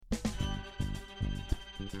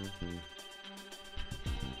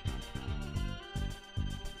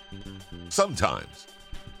Sometimes,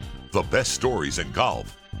 the best stories in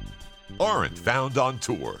golf aren't found on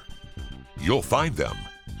tour. You'll find them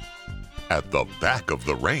at the back of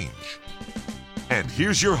the range. And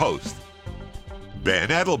here's your host, Ben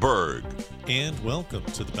Adelberg. And welcome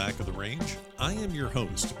to the back of the range. I am your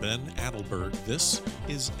host, Ben Adelberg. This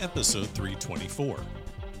is episode 324.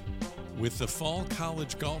 With the fall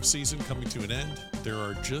college golf season coming to an end, there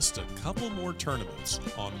are just a couple more tournaments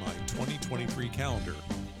on my 2023 calendar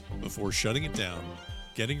before shutting it down,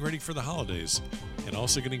 getting ready for the holidays, and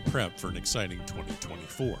also getting prepped for an exciting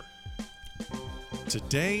 2024.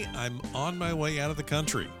 Today, I'm on my way out of the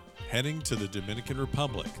country, heading to the Dominican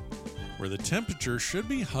Republic, where the temperature should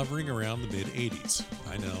be hovering around the mid-80s.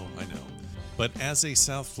 I know. But as a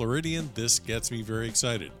South Floridian, this gets me very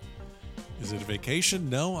excited. Is it a vacation?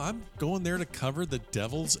 No, I'm going there to cover the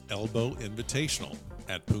Devil's Elbow Invitational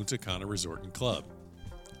at Punta Cana Resort and Club.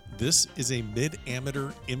 This is a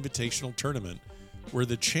mid-amateur invitational tournament where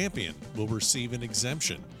the champion will receive an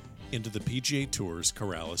exemption into the PGA Tour's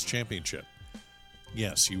Corales Championship.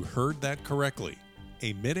 Yes, you heard that correctly.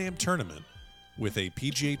 A mid-am tournament with a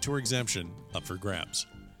PGA Tour exemption up for grabs.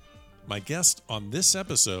 My guest on this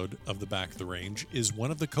episode of The Back of the Range is one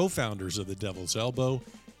of the co-founders of the Devil's Elbow,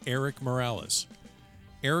 Erick Morales.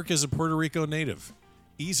 Erick is a Puerto Rico native,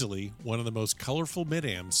 easily one of the most colorful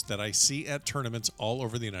mid-ams that I see at tournaments all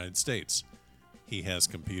over the United States. He has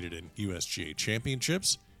competed in USGA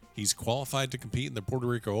championships, he's qualified to compete in the Puerto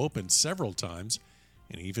Rico Open several times,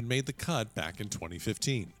 and even made the cut back in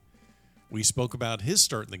 2015. We spoke about his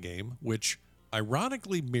start in the game, which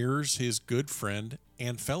ironically mirrors his good friend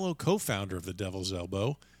and fellow co-founder of the Devil's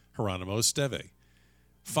Elbow, Geronimo Esteve.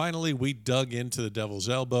 Finally, we dug into the Devil's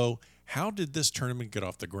Elbow. How did this tournament get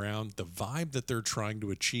off the ground? The vibe that they're trying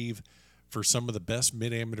to achieve for some of the best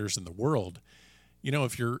mid-amateurs in the world. You know,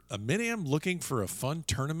 if you're a mid-am looking for a fun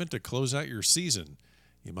tournament to close out your season,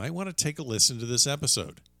 you might want to take a listen to this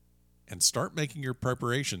episode and start making your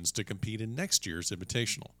preparations to compete in next year's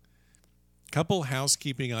Invitational. Couple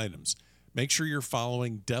housekeeping items. Make sure you're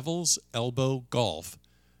following Devil's Elbow Golf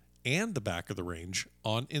and the Back of the Range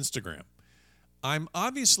on Instagram. I'm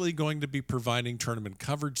obviously going to be providing tournament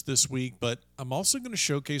coverage this week, but I'm also going to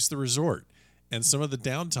showcase the resort and some of the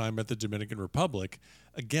downtime at the Dominican Republic.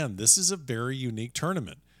 Again, this is a very unique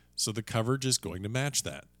tournament, so the coverage is going to match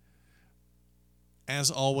that. As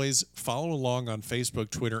always, follow along on Facebook,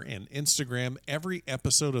 Twitter, and Instagram. Every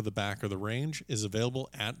episode of The Back of the Range is available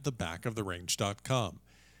at thebackoftherange.com,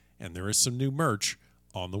 and there is some new merch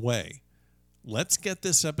on the way. Let's get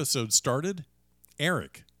this episode started.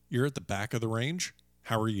 Erick, you're at the Back of the Range.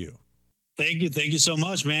 How are you? Thank you so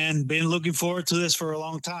much, man. Been looking forward to this for a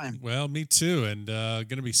long time. Well, me too. And going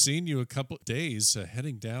to be seeing you a couple of days,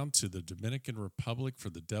 heading down to the Dominican Republic for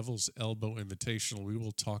the Devil's Elbow Invitational. We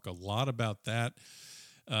will talk a lot about that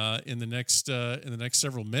in the next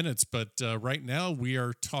several minutes. But right now we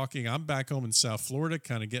are talking. I'm back home in South Florida,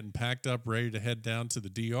 kind of getting packed up, ready to head down to the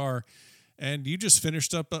DR. And you just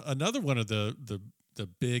finished up another one of the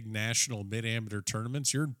big national mid-amateur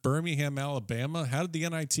tournaments. You're in Birmingham, Alabama. How did the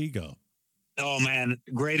NIT go? Oh, man,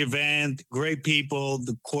 great event, great people.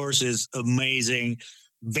 The course is amazing,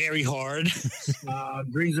 very hard.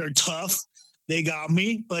 Greens are tough. They got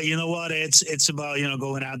me, but you know what? It's about,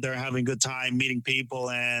 going out there, having a good time, meeting people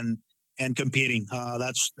and competing.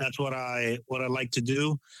 That's what I like to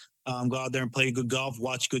do. Go out there and play good golf,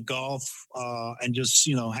 watch good golf, and just,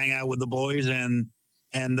 hang out with the boys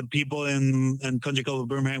and the people in Country Club of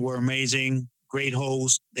Birmingham were amazing. Great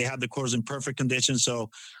host. They had the course in perfect condition. So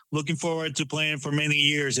looking forward to playing for many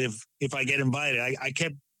years if I get invited. I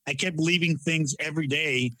kept leaving things every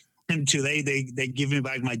day, and today they give me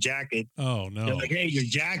back my jacket. Oh no. They're like, hey, your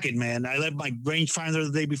jacket, man. I left my rangefinder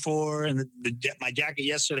the day before and my jacket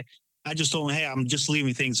yesterday. I just told him, hey, I'm just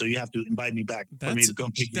leaving things, so you have to invite me back for me to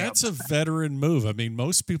come pick me up. That's a veteran move. I mean,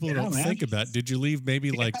 most people don't think about it. Did you leave maybe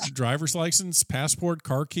like driver's license, passport,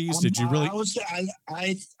 car keys? Did you really?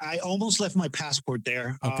 I almost left my passport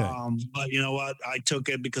there. Okay. But you know what? I took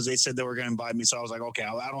it because they said they were going to invite me. So I was like, okay,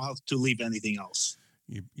 I don't have to leave anything else.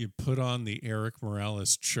 You put on the Erick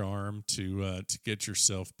Morales charm to get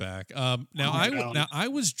yourself back. Now I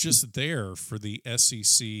was just there for the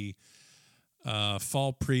SEC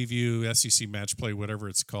fall preview, SEC match play, whatever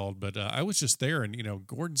it's called. But I was just there, and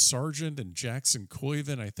Gordon Sargent and Jackson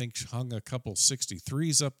Coyven, I think, hung a couple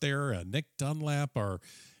 63s up there. Nick Dunlap, our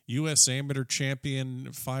U.S. amateur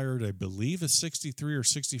champion, fired, I believe, a 63 or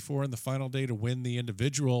 64 on the final day to win the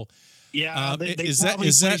individual. Yeah, they is played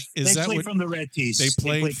that from the red tees. They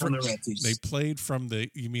played from the red tees. They played from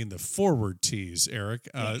you mean the forward tees, Eric?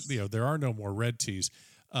 Yes. There are no more red tees.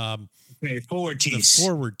 Okay, forward tees. The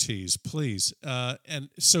forward tees, please. And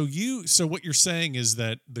so what you're saying is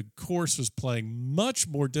that the course was playing much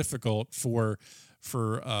more difficult for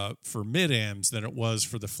mid-ams than it was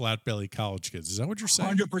for the flat belly college kids. Is that what you're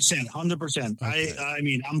saying? 100%. Okay. I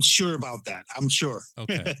mean, I'm sure about that. I'm sure.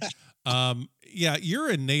 Okay. Yeah, you're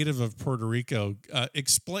a native of Puerto Rico.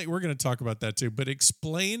 Explain. We're going to talk about that too, but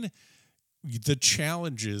explain the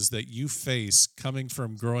challenges that you face coming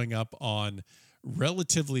from growing up on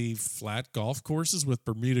relatively flat golf courses with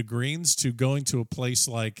Bermuda greens to going to a place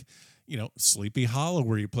like, Sleepy Hollow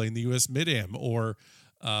where you play in the U.S. Mid-Am, or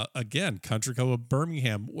again, Country Club of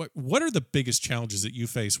Birmingham. What are the biggest challenges that you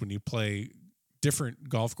face when you play different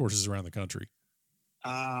golf courses around the country?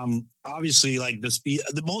 Obviously, like the speed.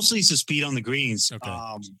 Mostly it's the speed on the greens. Okay.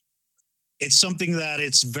 It's something that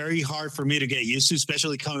it's very hard for me to get used to,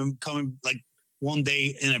 especially coming like one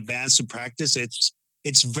day in advance to practice.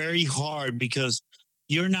 It's very hard because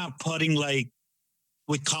you're not putting like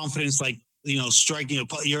with confidence, like, striking a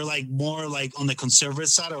putt. You're like more like on the conservative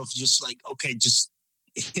side of just like, okay, just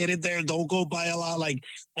hit it there. Don't go by a lot. Like,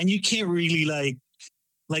 and you can't really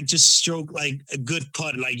like just stroke like a good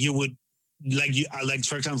putt. Like you would, like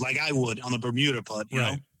for example, like I would on a Bermuda putt, you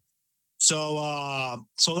know? So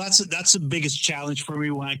that's the biggest challenge for me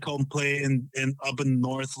when I come play in up in the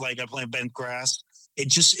north, like I play bent grass.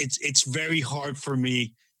 It's very hard for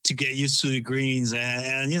me to get used to the greens,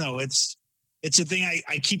 and it's a thing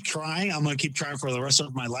I keep trying. I'm going to keep trying for the rest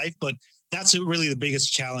of my life, but that's really the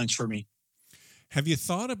biggest challenge for me. Have you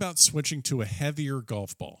thought about switching to a heavier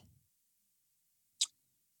golf ball?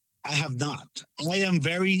 I have not.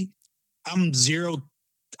 I'm zero.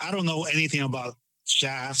 I don't know anything about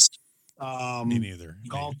shafts. Me neither.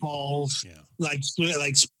 Golf balls, like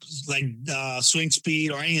swing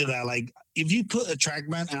speed or any of that. Like if you put a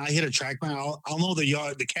TrackMan and I hit a TrackMan, I'll know the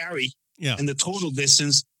yard, the carry, and the total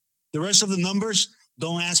distance. The rest of the numbers,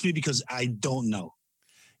 don't ask me because I don't know.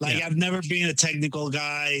 Like I've never been a technical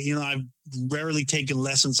guy. I've rarely taken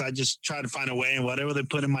lessons. I just try to find a way, and whatever they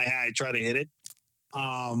put in my hat, I try to hit it.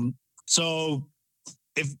 So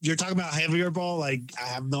if you're talking about heavier ball, like I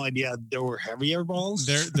have no idea there were heavier balls.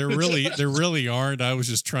 There really aren't. I was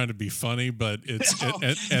just trying to be funny, but this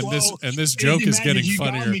joke is getting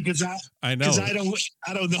funnier. I know. I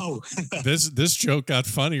don't know. this joke got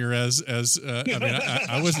funnier as I mean,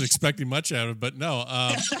 I wasn't expecting much out of it, but no.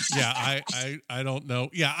 I don't know.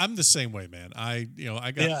 Yeah, I'm the same way, man. I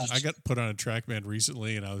got put on a TrackMan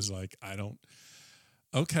recently, and I was like, I don't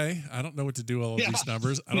know what to do all of these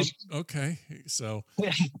numbers. Okay. So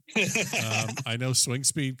I know swing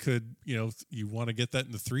speed could, you want to get that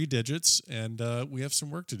in the 3 digits, and we have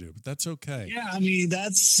some work to do, but that's okay. Yeah. I mean,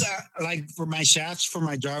 that's like for my shafts, for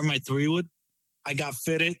my driver, my 3-wood, I got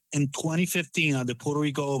fitted in 2015 at the Puerto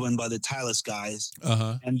Rico Open by the Titus guys.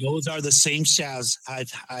 And those are the same shafts I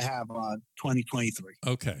have on 2023.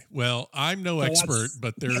 Okay. Well, I'm no expert,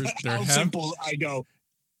 but there have simple I go.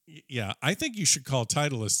 Yeah, I think you should call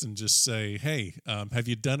Titleist and just say, hey, have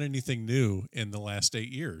you done anything new in the last 8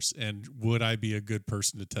 years? And would I be a good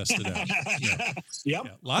person to test it out? Yep,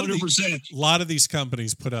 A lot of these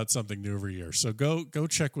companies put out something new every year. So go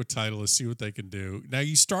check with Titleist, see what they can do. Now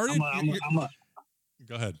you started.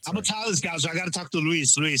 Go ahead. I'm a Titleist guy, so I got to talk to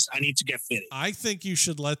Luis. Luis, I need to get fitted. I think you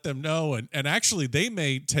should let them know. And actually, they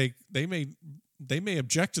may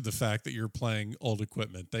object to the fact that you're playing old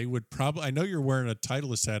equipment. They would probably, I know you're wearing a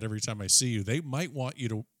Titleist hat every time I see you. They might want you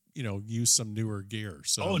to, use some newer gear.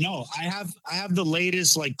 So, oh no, I have the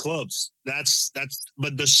latest like clubs. That's,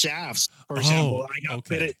 but the shafts, for example, I got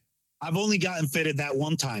fitted. I've only gotten fitted that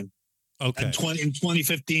one time. Okay. In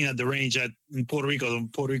 2015 at the range in Puerto Rico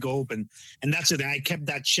Open. And that's it. I kept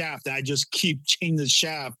that shaft. And I just keep changing the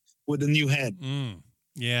shaft with a new head.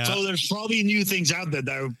 Yeah. So there's probably new things out there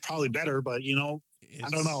that are probably better, but I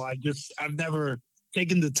don't know. I've never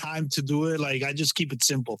taken the time to do it. Like I just keep it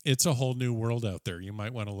simple. It's a whole new world out there. You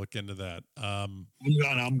might want to look into that. I'm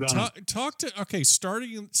gonna talk to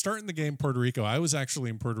starting the game Puerto Rico. I was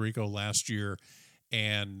actually in Puerto Rico last year,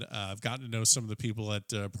 and I've gotten to know some of the people at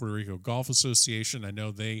Puerto Rico Golf Association. I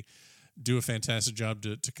know they do a fantastic job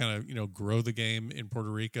to kind of grow the game in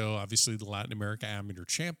Puerto Rico. Obviously, the Latin America Amateur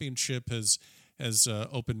Championship has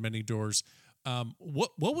opened many doors.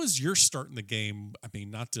 What was your start in the game? I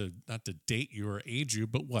mean, not to date you or age you,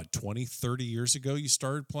 but what, 20, 30 years ago you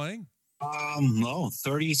started playing? No,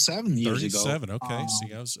 37 years ago. 37. Okay.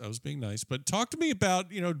 See, I was being nice, but talk to me about,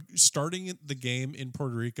 starting the game in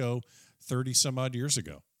Puerto Rico 30 some odd years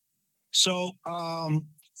ago. So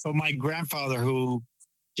my grandfather, who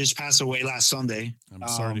just passed away last Sunday. I'm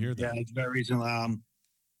sorry to hear that. Yeah, it's very recent.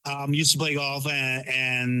 Used to play golf,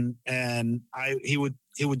 and he would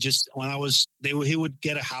just, he would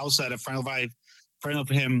get a house that a friend of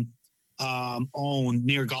him owned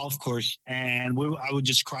near golf course, and I would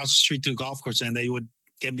just cross the street to the golf course, and they would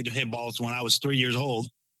get me to hit balls when I was 3 years old,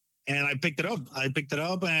 and I picked it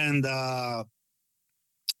up, and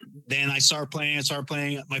then I started playing.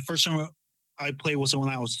 My first time I played was when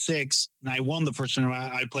I was 6, and I won the first time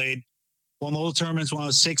I played. Won all the tournaments when I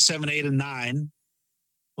was 6, 7, 8, and 9.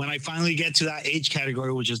 When I finally get to that age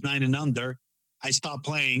category, which is 9 and under, I stopped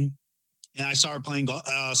playing, and I started playing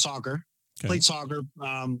soccer. Okay. Played soccer,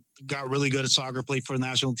 got really good at soccer, played for the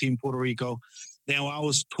national team Puerto Rico. Then when I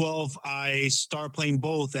was 12, I started playing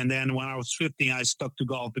both. And then when I was 15, I stuck to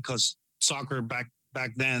golf because soccer back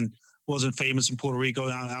then wasn't famous in Puerto Rico.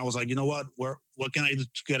 And I was like, you know what? What can I do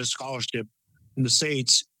to get a scholarship in the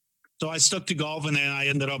States? So I stuck to golf, and then I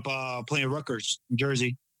ended up playing Rutgers in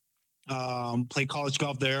Jersey. Played college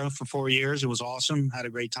golf there for 4 years. It was awesome. Had a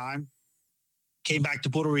great time. Came back to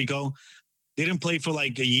Puerto Rico. Didn't play for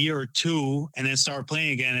like a year or two, and then started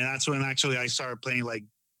playing again. And that's when actually I started playing like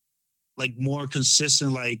more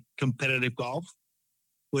consistent, like competitive golf,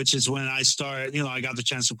 which is when I started, I got the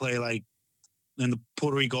chance to play like in the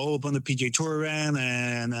Puerto Rico Open, the PGA Tour event,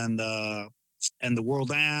 and the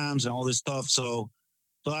World Ams and all this stuff. So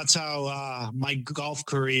that's how my golf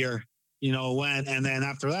career, went. And then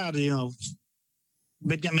after that,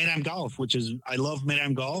 Mid-Am Golf, which is, I love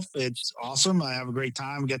Mid-Am Golf. It's awesome. I have a great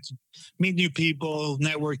time. Get to meet new people,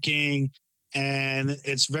 networking, and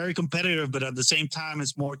it's very competitive, but at the same time,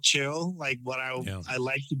 it's more chill. Like what I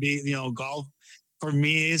like to be, golf for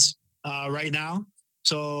me is right now.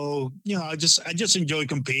 So, I just enjoy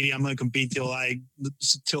competing. I'm going to compete till I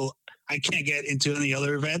can't get into any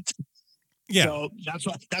other event. Yeah, so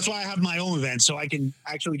that's why I have my own event, so I can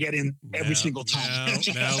actually get in every single time.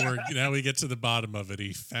 Now we get to the bottom of it.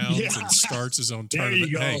 He founds and starts his own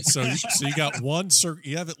tournament. Hey, so you got one circle.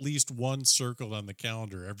 You have at least one circle on the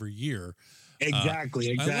calendar every year.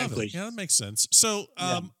 Exactly. I love it. Yeah, that makes sense. So,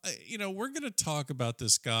 we're going to talk about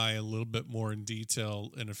this guy a little bit more in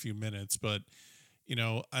detail in a few minutes, but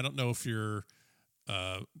I don't know if you're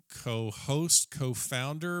co-host,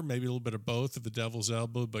 co-founder, maybe a little bit of both of the Devil's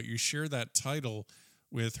Elbow, but you share that title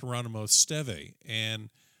with Geronimo Esteve. And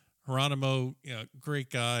Geronimo, great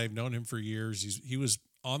guy. I've known him for years. He was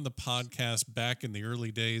on the podcast back in the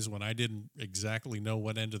early days when I didn't exactly know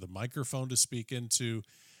what end of the microphone to speak into.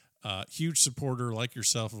 Huge supporter like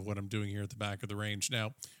yourself of what I'm doing here at the back of the range.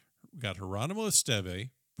 Now, we've got Geronimo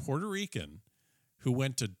Esteve, Puerto Rican, who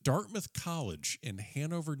went to Dartmouth College in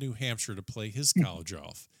Hanover, New Hampshire to play his college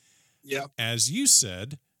golf. Yeah. As you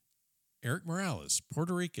said, Erick Morales,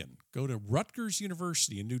 Puerto Rican, go to Rutgers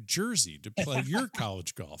University in New Jersey to play your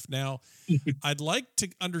college golf. Now, I'd like to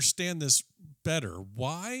understand this better.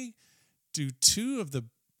 Why do two of the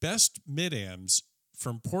best mid-ams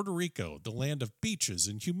from Puerto Rico, the land of beaches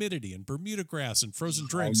and humidity and Bermuda grass and frozen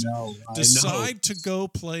drinks, decide to go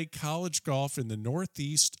play college golf in the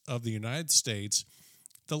Northeast of the United States,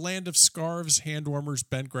 the land of scarves, hand warmers,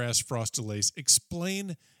 bent grass, frost delays?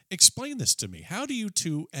 Explain this to me. How do you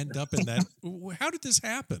two end up in that? How did this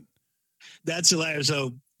happen? That's hilarious.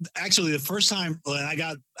 So actually the first time when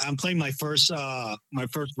I'm playing my first round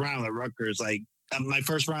at Rutgers, like my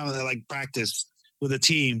first round of like practice with a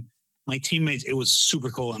team, my teammates, it was super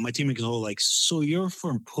cold. And my teammates were like, so you're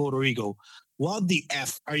from Puerto Rico. What the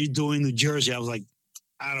F are you doing in New Jersey? I was like,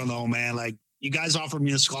 I don't know, man. Like, you guys offered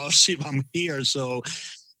me a scholarship. I'm here. So,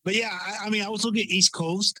 but yeah, I was looking at East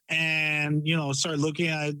Coast and, started looking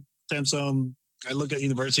at them. I looked at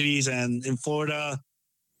universities, and in Florida,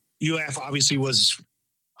 UF obviously was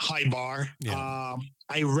high bar. Yeah.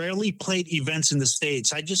 I rarely played events in the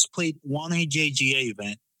States. I just played one AJGA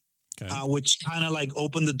event. Okay. Which kind of like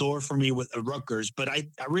opened the door for me with Rutgers, but I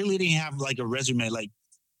really didn't have like a resume like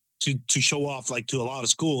to show off like to a lot of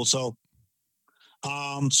schools. So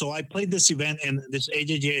I played this event in this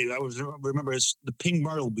AJGA. Remember it's the Pink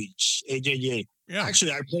Myrtle Beach AJGA. Yeah.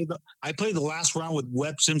 Actually, I played the last round with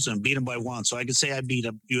Webb Simpson, beat him by 1, so I can say I beat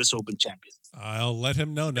a U.S. Open champion. I'll let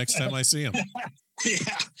him know next time I see him.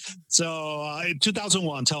 Yeah. So in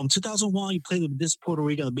 2001, tell him 2001 you played with this Puerto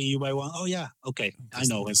Rican to beat you by 1. Oh yeah, okay, I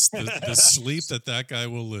know it. The sleep that guy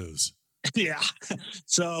will lose. Yeah.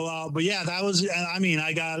 So, but yeah, that was.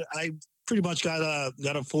 I pretty much got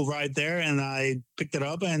a full ride there, and I picked it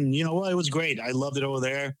up, and you know what, it was great. I loved it over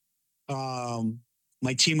there.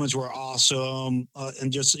 My teammates were awesome.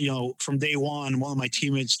 And just, from day one of my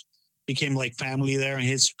teammates became like family there, and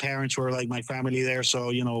his parents were like my family there.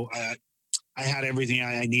 So, I had everything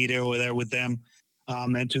I needed over there with them.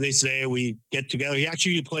 And to this day, we get together. He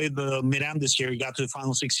actually played the Mid-Am this year. He got to the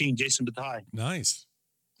final 16, Jason Bataille. Nice.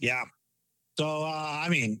 Yeah. So,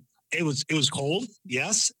 it was cold.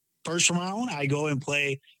 Yes. First round, I go and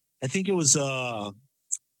play. I think it was,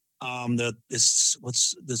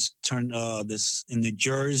 what's this turn, this in New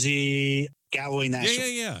Jersey, Galloway National.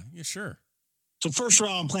 Yeah, sure. So first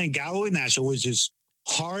round, I'm playing Galloway National, which is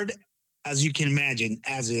hard as you can imagine,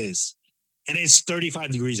 as is. And it's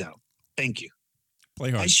 35 degrees out. Thank you.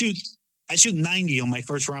 Play hard. I shoot 90 on my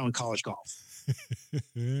first round in college golf.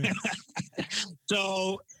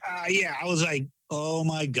 So, I was like, oh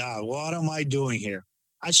my God, what am I doing here?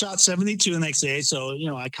 I shot 72 the next day. So,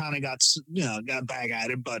 I kind of got back at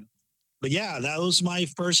it. But yeah, that was my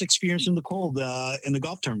first experience in the cold in the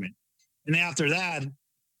golf tournament. And after that,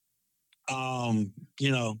 I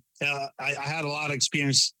had a lot of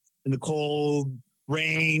experience in the cold,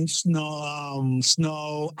 rain,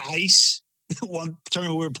 snow, ice. One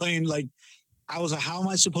tournament we were playing, I was like, how am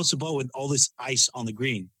I supposed to bowl with all this ice on the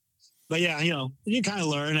green? But yeah, you kind of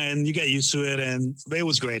learn and you get used to it, and it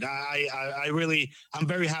was great. I'm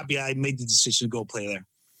very happy I made the decision to go play there.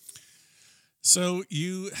 So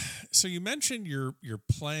you mentioned you're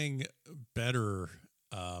playing better,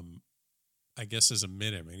 I guess, as a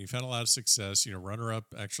mid-am, and you've had a lot of success. Runner-up,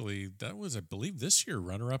 actually, that was, I believe, this year,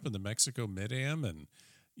 runner-up in the Mexico Mid-Am, and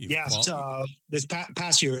this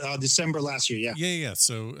past year, December last year, yeah.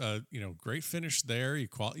 So great finish there.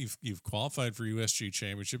 You've qualified for USG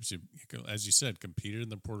championships. You, as you said, competed in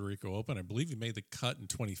the Puerto Rico Open. I believe you made the cut in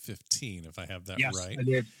 2015, if I have that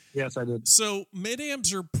right. Yes, I did. So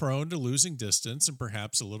mid-ams are prone to losing distance and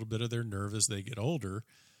perhaps a little bit of their nerve as they get older.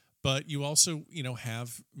 But you also,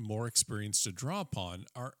 have more experience to draw upon.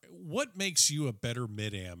 What makes you a better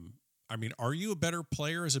mid-am? I mean, are you a better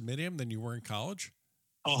player as a mid-am than you were in college?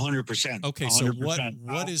 100%. Okay, 100%. So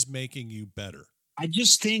what is making you better? I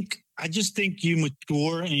just think you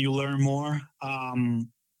mature and you learn more, and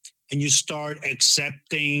you start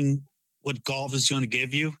accepting what golf is going to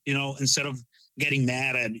give you. Instead of getting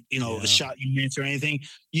mad at a shot you missed or anything,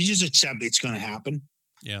 you just accept it's going to happen.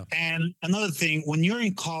 Yeah. And another thing, when you're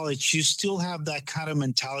in college, you still have that kind of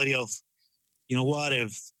mentality of, what,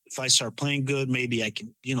 if I start playing good, maybe I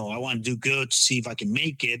can, I want to do good to see if I can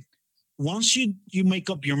make it. Once you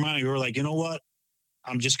make up your mind, you're like, you know what,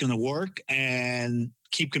 I'm just going to work and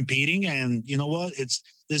keep competing. And you know what, it's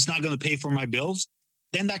not going to pay for my bills.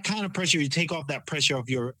 Then that kind of pressure, you take off that pressure of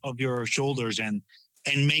your shoulders and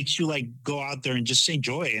makes you go out there and just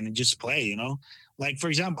enjoy it and just play, Like, for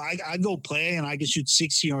example, I go play and I can shoot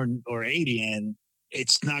 60 or 80 and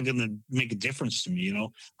it's not going to make a difference to me,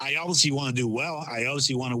 I obviously want to do well. I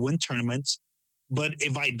obviously want to win tournaments. But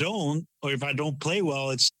if I don't play well,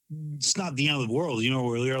 it's not the end of the world,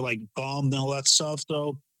 where you're bummed and all that stuff.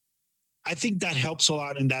 So I think that helps a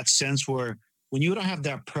lot in that sense, where when you don't have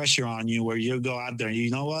that pressure on you, where you go out there and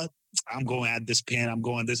you know what, I'm going at this pin, I'm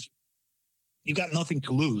going this, you got nothing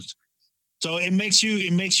to lose. So it makes you,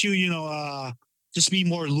 just be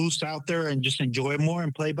more loose out there and just enjoy it more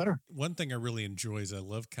and play better. One thing I really enjoy is I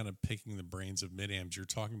love kind of picking the brains of mid-ams. You're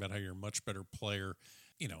talking about how you're a much better player,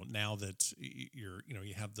 now that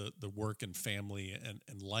you have the work and family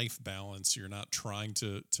and life balance. You're not trying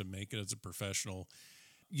to make it as a professional.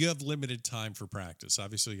 You have limited time for practice.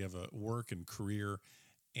 Obviously, you have a work and career,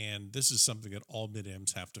 and this is something that all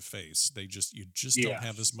mid-ams have to face. You just don't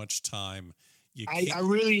have as much time.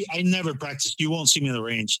 I never practice. You won't see me in the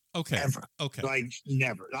range. Okay. Ever. Okay.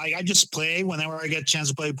 Never. I just play whenever I get a chance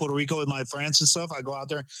to play Puerto Rico with my friends and stuff. I go out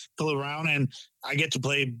there, fill around, and I get to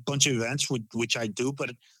play a bunch of events, which I do.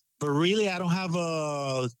 But really, I don't have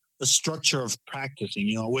a structure of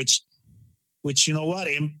practicing, which you know what?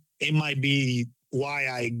 It might be why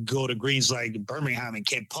I go to greens like Birmingham and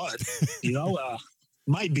can't putt,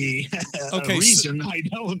 might be a reason I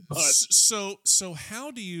don't. But. So how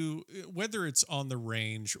do you, whether it's on the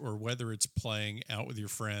range or whether it's playing out with your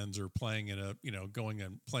friends or playing in going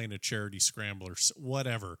and playing a charity scramble or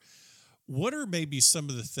whatever, what are maybe some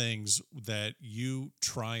of the things that you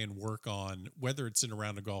try and work on, whether it's in a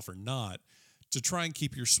round of golf or not, to try and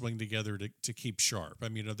keep your swing together to keep sharp? I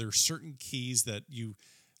mean, are there certain keys that you,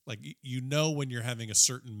 when you're having a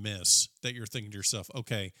certain miss that you're thinking to yourself,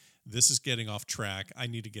 okay, this is getting off track. I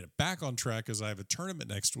need to get it back on track because I have a tournament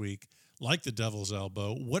next week, like the Devil's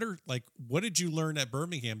Elbow. What did you learn at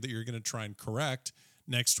Birmingham that you're going to try and correct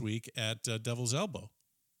next week at Devil's Elbow?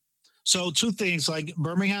 So two things, like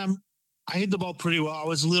Birmingham, I hit the ball pretty well. I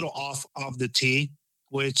was a little off the tee,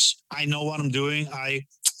 which I know what I'm doing.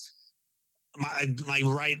 My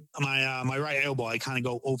right elbow, I kind of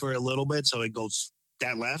go over a little bit, so it goes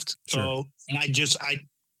that left. Sure. So, and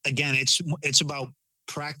again, it's about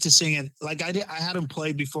practicing it. Like I hadn't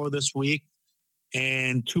played before this week,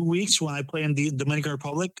 and 2 weeks when I play in the Dominican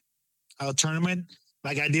Republic tournament,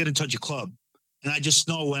 like I didn't touch a club, and I just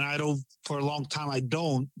know when I don't for a long time I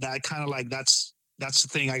don't. That kind of like that's the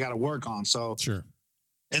thing I got to work on. So Sure.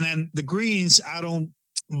 And then the greens,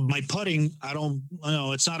 my putting,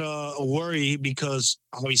 it's not a worry because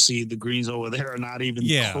obviously the greens over there are not even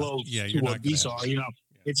close to what these are.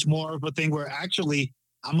 It's more of a thing where actually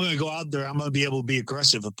I'm going to go out there. I'm going to be able to be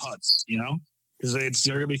aggressive with putts, because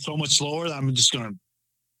they're going to be so much slower that I'm just going to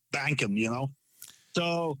bank them,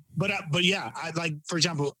 So, but yeah, I like, for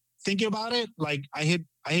example, thinking about it, like I hit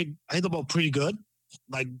the ball pretty good.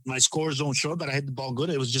 Like my scores don't show it, but I hit the ball good.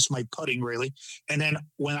 It was just my putting really. And then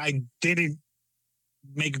when I didn't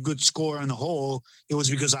make a good score on the hole, it was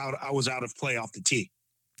because I was out of play off the tee.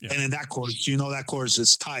 Yeah. And in that course, that course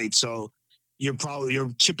is tight. So you're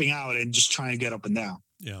chipping out and just trying to get up and down.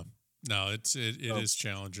 Yeah. No, it is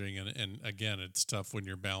challenging. And again, it's tough when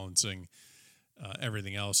you're balancing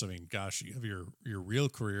everything else. I mean, gosh, you have your real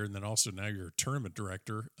career, and then also now you're a tournament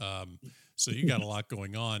director. So you got a lot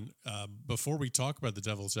going on. Before we talk about the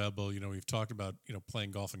Devil's Elbow, we've talked about, playing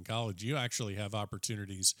golf in college. You actually have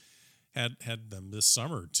opportunities, had them this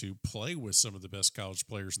summer to play with some of the best college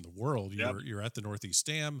players in the world. Yep. You're at the Northeast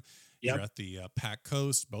Am. Yep. You're at the Pac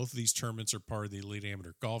Coast. Both of these tournaments are part of the Elite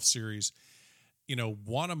Amateur Golf Series.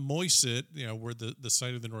 Wannamoisit, where the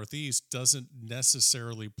site of the Northeast doesn't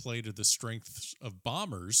necessarily play to the strengths of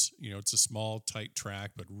Bombers. It's a small, tight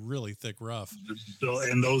track, but really thick rough.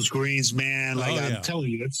 And those greens, man, I'm telling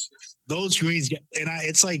you, it's those greens.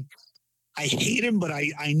 It's like, I hate him, but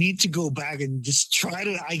I need to go back and just try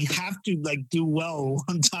to. I have to do well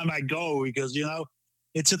one time I go, because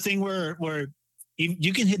it's a thing where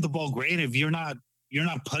you can hit the ball great. If you're not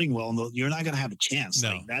putting well, you're not going to have a chance.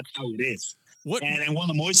 No. That's how it is. And one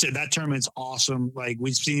of the said that tournament's awesome. Like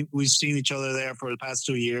we've seen each other there for the past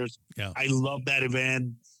 2 years. Yeah. I love that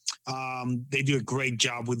event. They do a great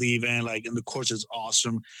job with the event, and the course is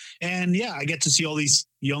awesome. And yeah, I get to see all these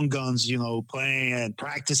young guns, playing and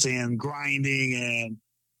practicing and grinding, and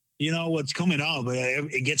what's coming up.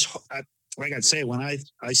 It gets, like I say, when I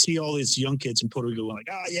see all these young kids in Puerto Rico like,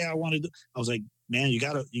 oh yeah, I was like, man, you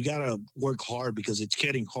gotta work hard, because it's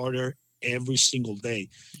getting harder every single day.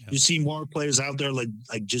 Yeah. You see more players out there like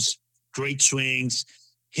just great swings,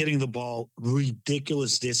 hitting the ball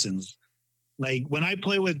ridiculous distance. Like when I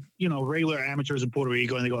play with, regular amateurs in Puerto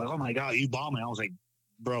Rico, and they go, oh my God, you bombing. I was like,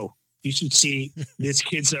 bro, you should see these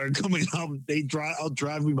kids that are coming up. I'll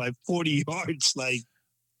drive me by 40 yards. Like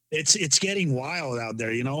it's getting wild out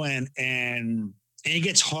there, and it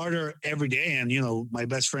gets harder every day. And, my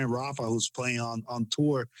best friend Rafa, who's playing on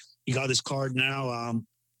tour, he got his card now.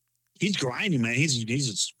 He's grinding, man. He's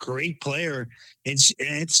a great player. It's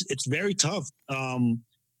very tough.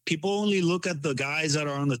 People only look at the guys that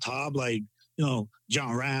are on the top, like,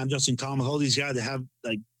 John Ram, Justin Thomas, all these guys that have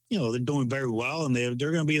they're doing very well, and they're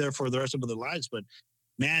going to be there for the rest of their lives. But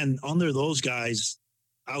man, under those guys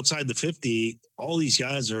outside the 50, all these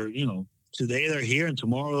guys are, today they're here and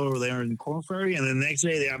tomorrow they're in Corn Ferry, and the next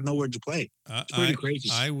day they have nowhere to play. It's pretty crazy.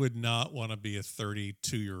 I would not want to be a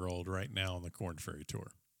 32-year-old right now on the Corn Ferry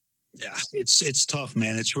Tour. Yeah, it's tough,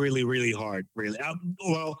 man. It's really, really hard. Really.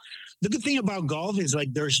 Well, the good thing about golf is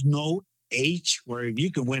there's no age where you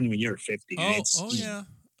can win when you're 50. It's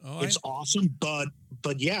awesome, but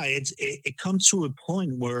yeah, it comes to a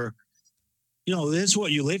point where this is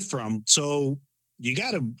what you live from. So you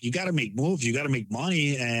gotta make moves. You gotta make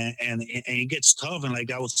money, and it gets tough. And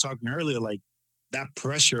like I was talking earlier, like that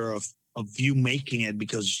pressure of you making it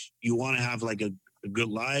because you want to have a good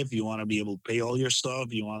life. You want to be able to pay all your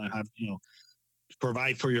stuff. You want to have,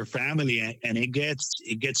 provide for your family, and it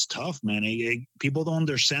gets tough, man. People don't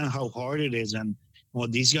understand how hard it is and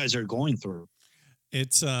what these guys are going through.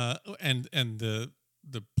 It's and the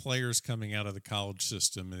players coming out of the college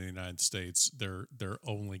system in the United States, they're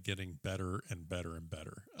only getting better and better and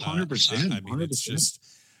better. 100%. I mean, 100%. It's just,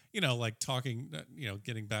 like talking,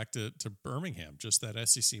 getting back to Birmingham, just that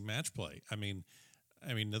SEC match play. I mean,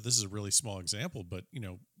 this is a really small example, but,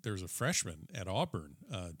 there's a freshman at Auburn,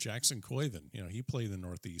 Jackson Coyven. He played in the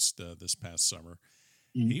Northeast this past summer.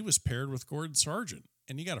 Mm-hmm. He was paired with Gordon Sargent.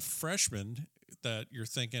 And you got a freshman that you're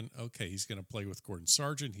thinking, okay, he's going to play with Gordon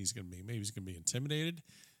Sargent. He's going to be intimidated.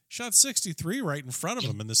 Shot 63 right in front of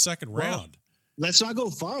him in the second round. Let's not go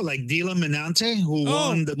far. Like Dylan Minante, who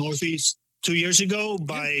won the Northeast 2 years ago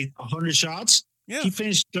by 100 shots. Yeah. He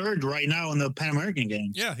finished third right now in the Pan American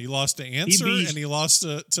Games. Yeah, he lost to Answer and he lost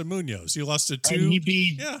to Munoz. He lost to two. And he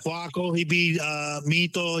beat Cuaco. He beat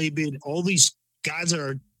Mito. He beat all these guys that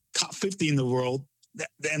are top 50 in the world.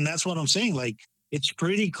 And that's what I'm saying. Like, it's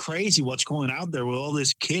pretty crazy what's going out there with all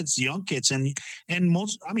these kids, young kids. And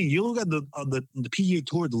most, I mean, you look at the PGA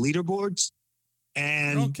Tour, the leaderboards,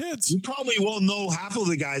 and kids. You probably won't know half of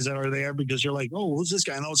the guys that are there because you're like, oh, who's this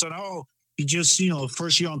guy? And all of a sudden, oh, he just,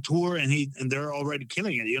 first year on tour and they're already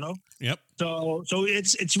killing it, Yep. So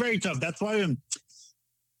it's very tough. That's why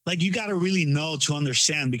like, you got to really know to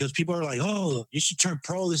understand, because people are like, oh, you should turn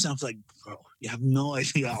pro. This sounds like, bro, you have no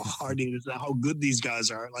idea how hard it is, how good these guys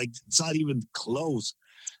are. Like, it's not even close.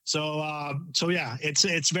 So yeah,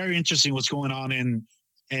 it's very interesting what's going on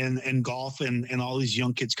in golf and all these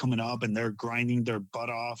young kids coming up, and they're grinding their butt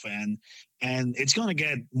off, and it's going to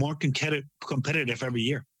get more competitive every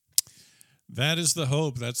year. That is the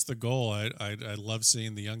hope. That's the goal. I love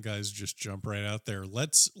seeing the young guys just jump right out there.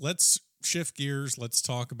 Let's shift gears. Let's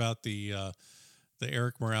talk about the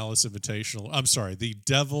Erick Morales Invitational. I'm sorry, the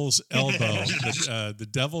Devil's Elbow. the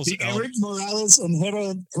Devil's Elbow. Erick Morales and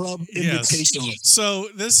Hero Club Invitational. Yes. So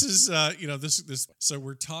this is this. So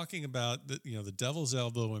we're talking about the Devil's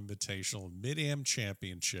Elbow Invitational Mid-Am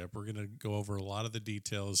Championship. We're going to go over a lot of the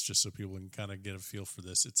details just so people can kind of get a feel for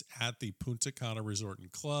this. It's at the Punta Cana Resort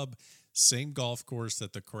and Club, same golf course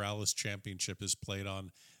that the Corrales Championship is played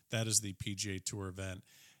on. That is the PGA Tour event.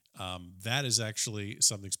 That is actually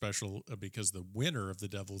something special because the winner of the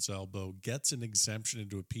Devil's Elbow gets an exemption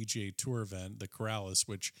into a PGA Tour event, the Corrales,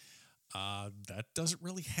 which that doesn't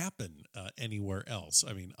really happen anywhere else.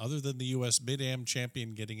 I mean, other than the U.S. Mid-Am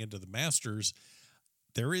champion getting into the Masters,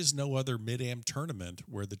 there is no other Mid-Am tournament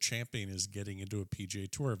where the champion is getting into a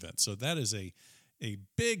PGA Tour event. So that is a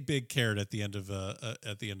big carrot at the end of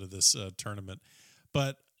this tournament.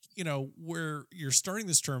 But where you're starting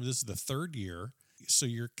this term, this is the third year. So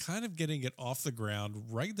you're kind of getting it off the ground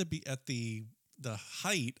right at the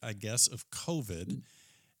height, I guess, of COVID.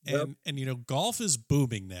 And golf is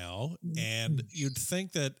booming now, and you'd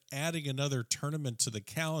think that adding another tournament to the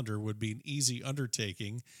calendar would be an easy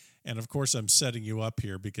undertaking. And of course, I'm setting you up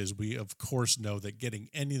here because we, of course, know that getting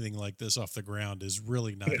anything like this off the ground is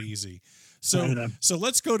really not easy. So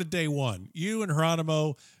let's go to day one. You and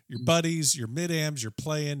Geronimo, your buddies, your mid-ams, you're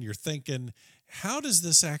playing, you're thinking, how does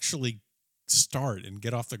this actually start and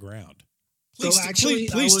get off the ground?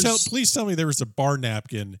 Please tell me there was a bar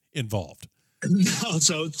napkin involved. No,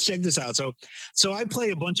 so check this out. So I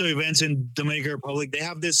play a bunch of events in Dominican Republic. They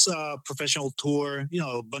have this professional tour,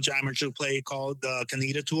 a bunch of amateurs play called the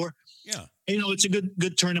Canida Tour. Yeah. And, it's a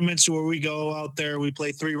good tournament. So where we go out there, we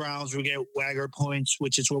play 3 rounds, we get Wagger points,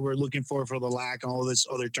 which is what we're looking for the LAC and all this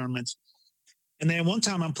other tournaments. And then one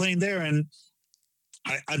time I'm playing there, and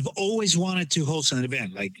I've always wanted to host an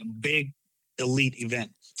event, like a big elite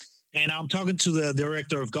event. And I'm talking to the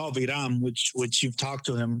director of golf, Iram, which you've talked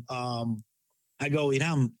to him. I go,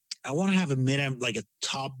 Iram, I want to have a mid-am, like a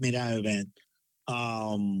top mid-am event.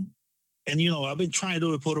 And, I've been trying to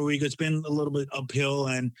do it in Puerto Rico. It's been a little bit uphill.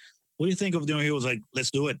 And what do you think of doing it? He was like, let's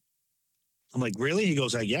do it. I'm like, really? He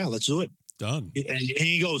goes like, yeah, let's do it. Done. And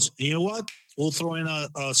he goes, you know what? We'll throw in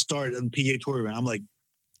a start on the PGA Tour event. I'm like,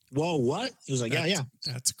 whoa, what? He was like, yeah.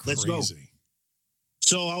 That's crazy. Let's go.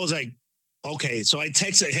 So I was like, okay. So I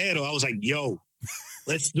texted Hero. I was like, yo,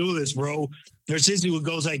 let's do this, bro. There's this who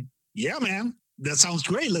goes like, yeah, man, that sounds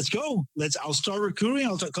great. Let's go. I'll start recruiting.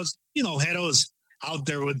 Because, Hero is out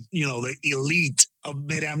there with, the elite of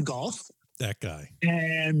mid-am golf. That guy.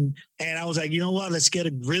 And I was like, you know what? Let's get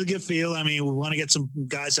a really good feel. I mean, we want to get some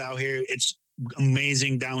guys out here. It's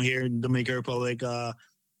amazing down here in Dominican Republic.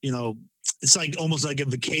 It's like almost like a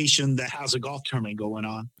vacation that has a golf tournament going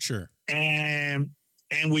on. Sure. And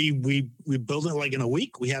we built it like in a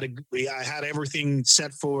week. I had everything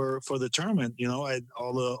set for the tournament. I had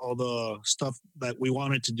all the stuff that we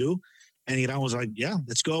wanted to do, and I was like, yeah,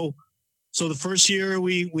 let's go. So the first year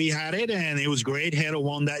we had it, and it was great. Hero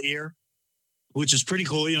won that year, which is pretty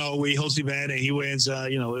cool. We host the event and he wins.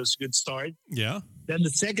 It was a good start. Yeah. Then the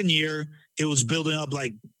second year, it was building up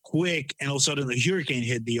like quick, and all of a sudden the hurricane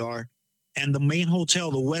hit DR, and the main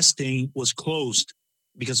hotel, the Westin, was closed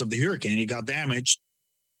because of the hurricane. It got damaged.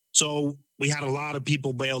 So we had a lot of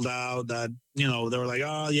people bailed out that, they were like,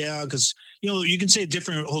 oh, yeah, because, you can say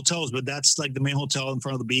different hotels, but that's like the main hotel in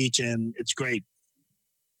front of the beach, and it's great.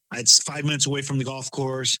 It's 5 minutes away from the golf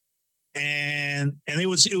course. And it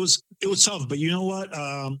was tough. But you know what?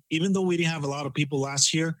 Even though we didn't have a lot of people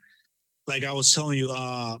last year, like I was telling you,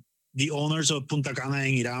 the owners of Punta Cana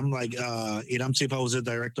and Iram, like Iram Sifa was the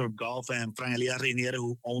director of golf, and Fran Elias Reinier,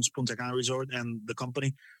 who owns Punta Cana Resort and the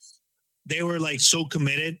company, they were like so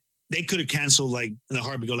committed. They could have canceled like in a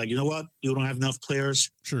heartbeat, go like, you know what, you don't have enough players,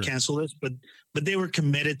 Sure. cancel this. But they were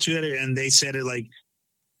committed to it, and they said it like,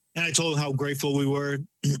 and I told them how grateful we were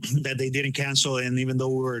that they didn't cancel. And even though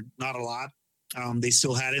we were not a lot, they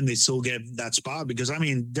still had it, and they still get that spot, because I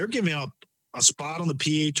mean, they're giving up a spot on the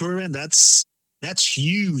PA tournament. That's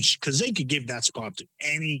huge, because they could give that spot to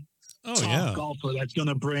any top golfer that's going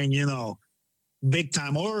to bring, you know, big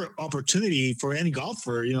time or opportunity for any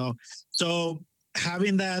golfer, you know. So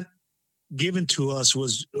having that given to us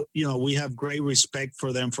was, you know, we have great respect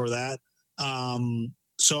for them for that.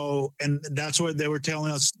 So, and that's what they were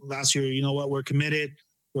telling us last year, you know what, we're committed.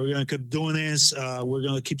 We're going to keep doing this. We're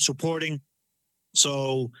going to keep supporting.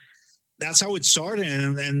 So that's how it started.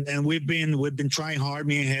 And we've been trying hard,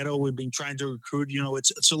 me and Hero, we've been trying to recruit. You know,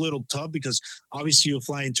 it's a little tough because obviously you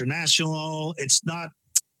fly international. It's not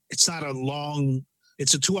a long,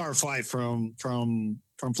 it's a 2-hour flight from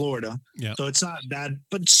Florida. Yeah. So it's not that,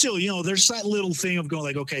 but still, you know, there's that little thing of going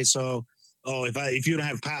like, okay, so, if you don't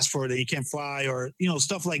have a passport, then you can't fly, or, you know,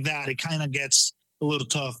 stuff like that. It kind of gets a little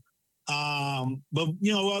tough. But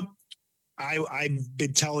you know what? I've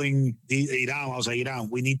been telling Iran, I was like, Iran,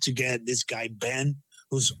 we need to get this guy, Ben,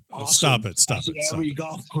 who's awesome. Stop it.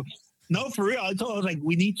 Golf. No, for real. I was like,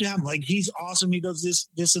 we need to have him. Like, he's awesome. He does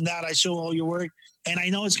this and that. I show all your work. And I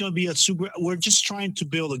know it's going to be we're just trying to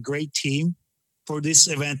build a great team for this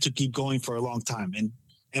event to keep going for a long time, and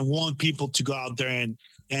want people to go out there and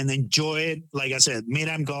enjoy it. Like I said,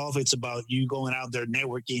 Mid-Am Golf, it's about you going out there,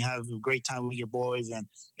 networking, having a great time with your boys,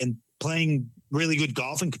 and playing really good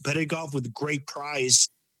golf and competitive golf with a great prize.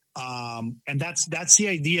 And that's the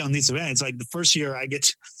idea on this event. It's like the first year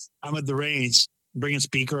I'm at the range, bring a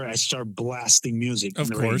speaker, I start blasting music. Of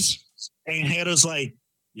course. Range. And Hedo's like,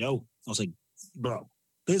 yo, I was like, bro,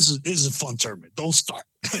 this is a fun tournament. Don't start.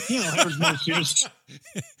 You know, Hedo's more serious.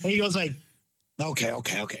 And he goes like,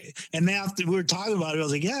 okay. And then after we were talking about it, I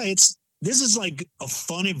was like, yeah, this is like a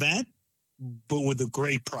fun event, but with a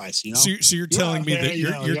great price, you know? So you're telling me that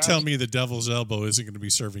you're telling me the Devil's Elbow isn't going to be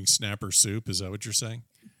serving snapper soup? Is that what you're saying?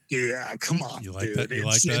 Yeah, come on. You like dude. that? You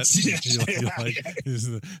like that?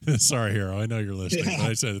 Sorry, Hero. I know you're listening, but I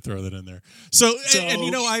just had to throw that in there. So and you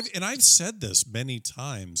know, I've said this many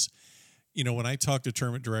times. You know, when I talk to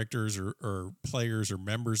tournament directors or players or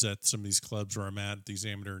members at some of these clubs where I'm at these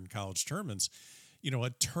amateur and college tournaments, you know,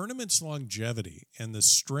 a tournament's longevity and the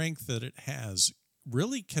strength that it has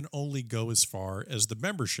really can only go as far as the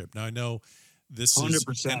membership. Now, I know this 100%.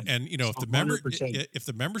 is, and you know, if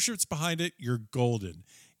the membership's behind it, you're golden.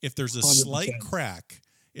 If there's a 100%. slight crack,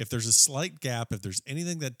 if there's a slight gap, if there's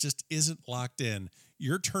anything that just isn't locked in,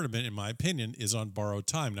 your tournament, in my opinion, is on borrowed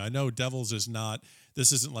time. Now, I know Devils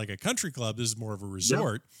this isn't like a country club. This is more of a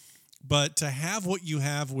resort. Yep. But to have what you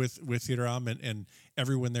have with Hiram and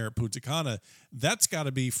everyone there at Punta Cana, that's got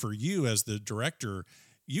to be, for you as the director,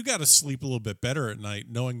 you got to sleep a little bit better at night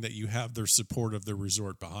knowing that you have the support of the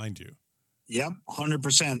resort behind you. Yep,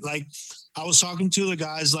 100%. Like, I was talking to the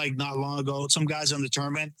guys like not long ago, some guys on the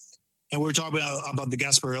tournament, and we were talking about the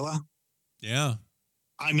Gasparilla. Yeah.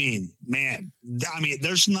 I mean, man,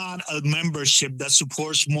 there's not a membership that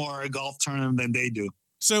supports more a golf tournament than they do.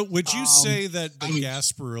 So would you say that the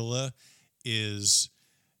Gasparilla is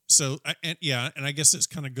so, and I guess this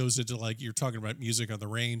kind of goes into, like, you're talking about music on the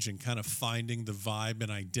range and kind of finding the vibe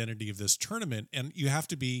and identity of this tournament. And you have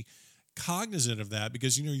to be cognizant of that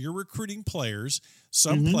because, you know, you're recruiting players.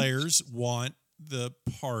 Some players want the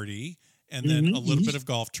party and then a little bit of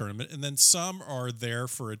golf tournament. And then some are there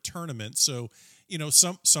for a tournament. So, you know,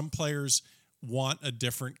 some players want a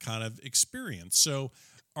different kind of experience. So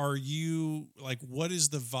are you like, what is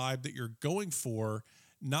the vibe that you're going for?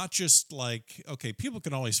 Not just like, okay, people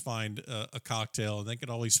can always find a cocktail and they can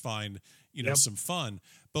always find, you know, some fun,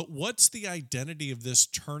 but what's the identity of this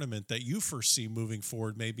tournament that you foresee moving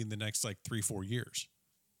forward, maybe in the next like 3-4 years?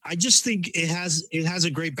 I just think it has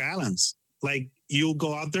a great balance. Like, you'll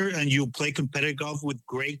go out there and you'll play competitive golf with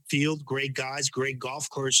great field, great guys, great golf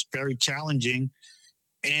course, very challenging.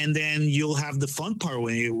 And then you'll have the fun part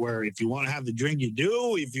where if you want to have the drink, you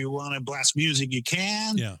do. If you want to blast music, you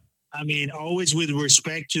can. Yeah. I mean, always with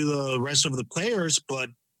respect to the rest of the players, but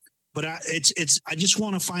I just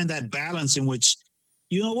want to find that balance in which,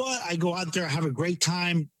 you know what, I go out there, have a great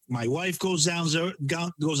time. My wife goes down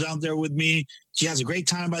there with me. She has a great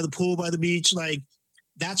time by the pool, by the beach. Like,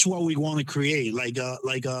 that's what we want to create, like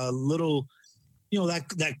a little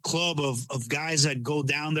that club of guys that go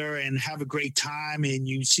down there and have a great time, and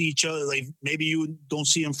you see each other. Like maybe you don't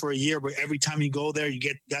see them for a year, but every time you go there,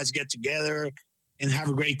 guys get together and have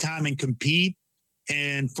a great time and compete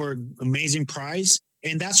and for amazing prize.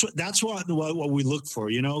 And that's what we look for,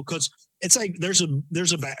 because it's like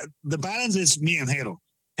the balance is me and Hero.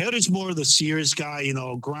 Hero's more the serious guy,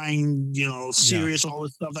 grind, serious, all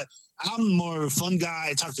this stuff. I'm more of a fun guy.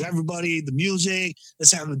 I talk to everybody, the music,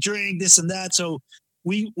 let's have a drink, this and that. So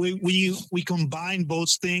we combine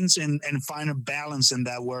both things and find a balance in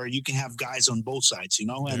that where you can have guys on both sides, and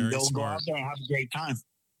Very they'll smart. go out there and have a great time.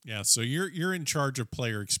 Yeah. So you're in charge of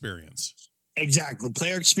player experience. Exactly.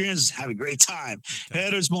 Player experience, have a great time. Okay.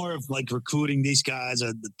 Heather's more of like recruiting these guys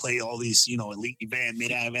that play all these, elite event,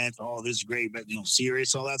 mid-out events, all this great, but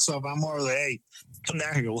serious, all that stuff. I'm more like, hey, come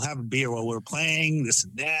down here. We'll have a beer while we're playing, this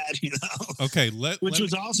and that, Okay. Which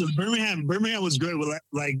was awesome. Birmingham was good.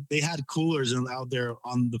 Like they had coolers out there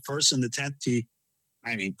on the 1st and the 10th tee.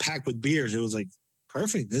 I mean, packed with beers. It was like,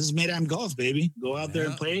 perfect. This is mid-am golf, baby. Go out there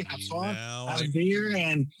and play, have fun, have a beer,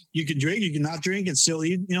 and you can drink, you can not drink, and still,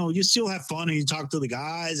 you still have fun, and you talk to the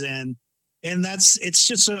guys, and it's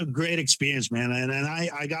just a great experience, man. And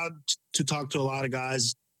I got to talk to a lot of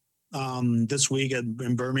guys this week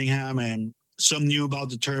in Birmingham, and some knew about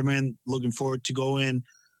the tournament, looking forward to go in,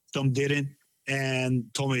 some didn't, and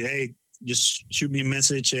told me, hey, just shoot me a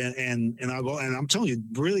message and I'll go. And I'm telling you,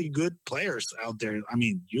 really good players out there. I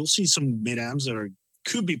mean, you'll see some mid-ams that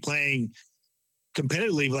could be playing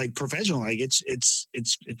competitively, like professional. Like it's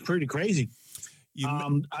pretty crazy.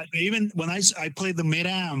 Even when I played the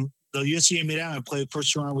mid-am, the USGA mid-am, I played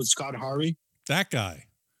first round with Scott Harvey. That guy.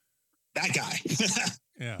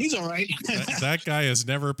 Yeah. He's all right. that guy has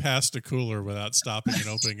never passed a cooler without stopping and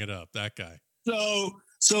opening it up. That guy.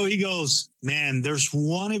 So he goes, man, there's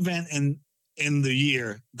one event in the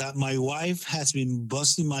year that my wife has been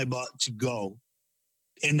busting my butt to go,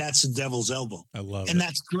 and that's the Devil's Elbow. I love it. And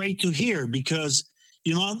that's great to hear, because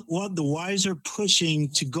you know what? The wives are pushing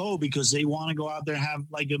to go because they want to go out there and have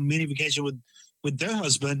like a mini vacation with their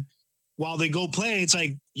husband while they go play. It's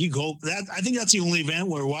like, you go that. I think that's the only event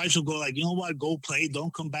where wives will go like, you know what? Go play.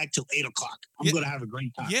 Don't come back till 8:00. I'm going to have a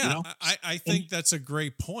great time. Yeah. I think that's a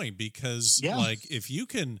great point, because like, if you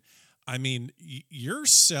can, I mean, you're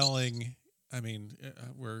selling, I mean,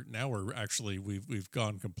 we've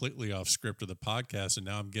gone completely off script of the podcast, and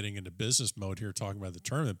now I'm getting into business mode here talking about the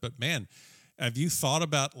tournament. But man, have you thought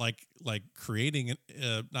about like creating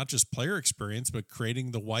not just player experience, but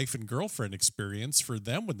creating the wife and girlfriend experience for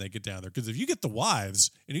them when they get down there? Because if you get the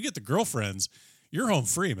wives and you get the girlfriends, you're home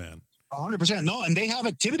free, man. 100%. No, and they have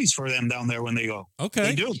activities for them down there when they go. Okay,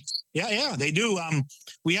 they do. Yeah, they do.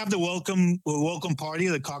 We have the welcome party,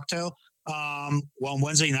 the cocktail. On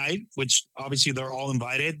Wednesday night, which obviously they're all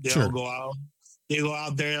invited. They all go out. They go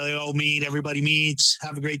out there. They all meet. Everybody meets.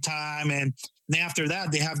 Have a great time, and then after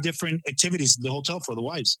that, they have different activities at the hotel for the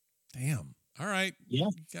wives. Damn. All right. Yeah.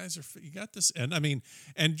 You guys you got this. And I mean,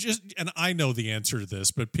 and I know the answer to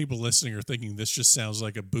this, but people listening are thinking this just sounds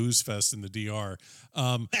like a booze fest in the DR.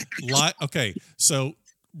 Okay. So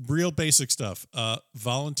real basic stuff,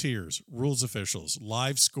 volunteers, rules officials,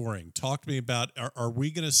 live scoring. Talk to me about, are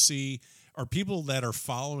we going to see, are people that are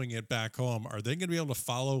following it back home, are they going to be able to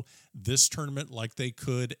follow this tournament like they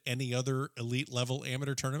could any other elite level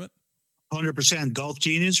amateur tournament? 100%. Golf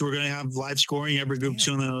Genius, we're going to have live scoring. Every group's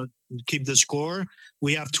going to keep the score.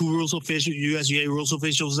 We have 2 rules officials, USGA rules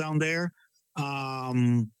officials down there.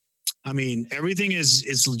 I mean, everything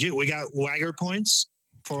is legit. We got Wagger points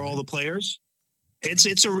for all the players.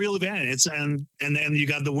 It's a real event. And then you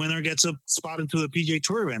got the winner gets a spot into the PGA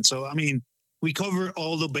Tour event. So, I mean, we cover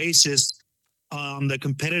all the bases on the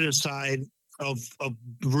competitive side of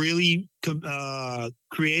really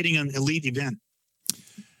creating an elite event.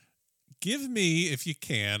 Give me, if you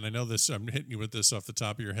can, I know this, I'm hitting you with this off the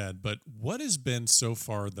top of your head, but what has been so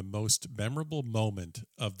far the most memorable moment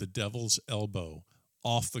of the Devil's Elbow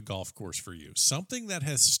off the golf course for you? Something that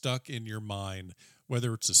has stuck in your mind,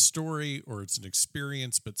 whether it's a story or it's an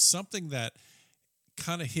experience, but something that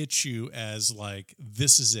kind of hits you as like,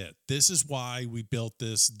 this is it. This is why we built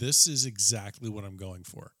this. This is exactly what I'm going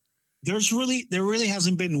for. There really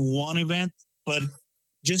hasn't been one event, but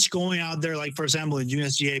just going out there, like for example, in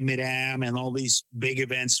USGA Mid-Am and all these big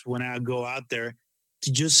events, when I go out there,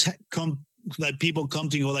 to just let people come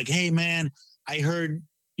to you, go like, hey man, I heard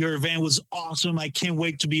your event was awesome. I can't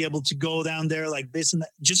wait to be able to go down there like this and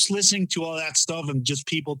that. Just listening to all that stuff and just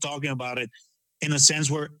people talking about it in a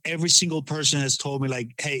sense where every single person has told me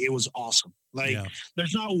like, hey, it was awesome. Like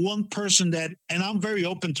there's not one person that, and I'm very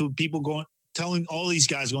open to people telling all these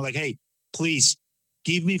guys going like, hey, please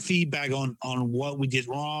give me feedback on what we did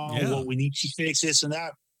wrong, what we need to fix, this and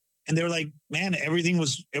that. And they were like, man, everything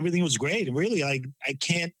was great. Really, like I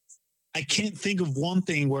can't think of one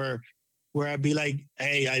thing where I'd be like,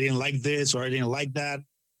 hey, I didn't like this or I didn't like that.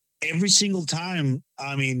 Every single time,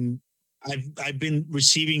 I mean, I've been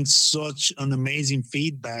receiving such an amazing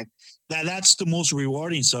feedback that's the most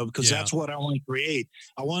rewarding stuff, because that's what I want to create.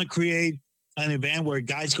 I want to create an event where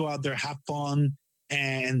guys go out there, have fun,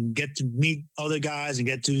 and get to meet other guys and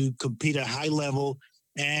get to compete at a high level.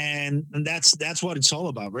 And that's what it's all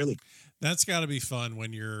about, really. That's got to be fun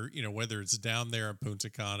when you're, whether it's down there in Punta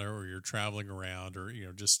Cana or you're traveling around or,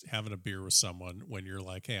 just having a beer with someone, when you're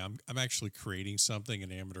like, hey, I'm actually creating something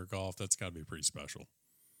in amateur golf. That's got to be pretty special.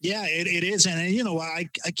 Yeah, it is. And I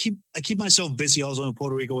keep myself busy also in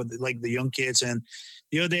Puerto Rico with like the young kids. And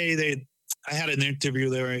the other day I had an interview.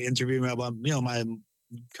 They were interviewing me about, my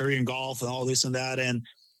career in golf and all this and that. And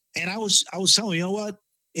I was telling you know what?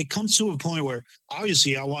 It comes to a point where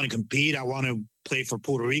obviously I want to compete. I want to play for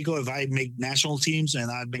Puerto Rico. If I make national teams and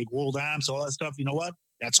I make world amps, all that stuff, you know what?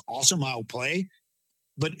 That's awesome. I'll play.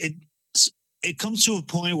 But it comes to a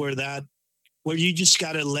point where you just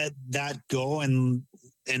got to let that go and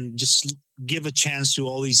just give a chance to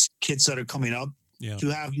all these kids that are coming up to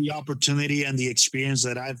have the opportunity and the experience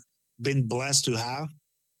that I've been blessed to have.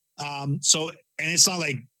 And it's not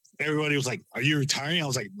like everybody was like, are you retiring? I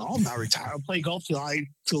was like, no, I'm not retired. I'll play golf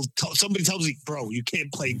till somebody tells me, bro, you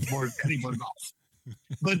can't play any more golf.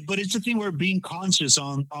 But it's the thing where being conscious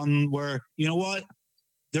on where, you know what,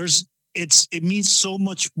 it means so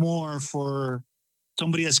much more for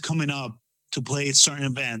somebody that's coming up to play a certain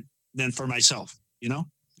event than for myself, Yeah.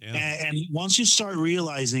 And once you start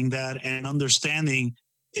realizing that and understanding,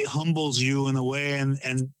 it humbles you in a way and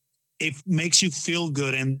it makes you feel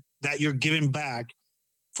good and that you're giving back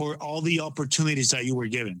for all the opportunities that you were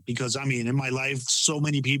given. Because I mean, in my life, so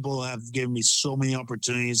many people have given me so many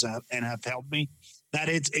opportunities and have helped me that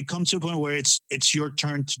it comes to a point where it's your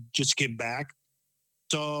turn to just give back.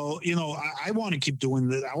 So, I want to keep doing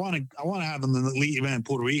this. I want to have an elite event in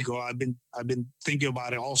Puerto Rico. I've been thinking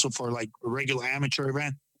about it also for like a regular amateur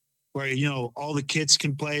event where, all the kids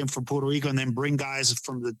can play and for Puerto Rico and then bring guys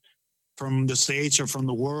from the States or from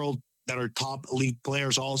the world that are top elite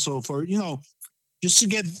players also for, just to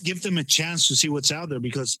give them a chance to see what's out there.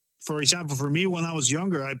 Because, for example, for me, when I was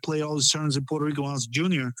younger, I played all these tournaments in Puerto Rico when I was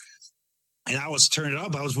junior, and I was turning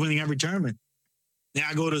up. I was winning every tournament. Now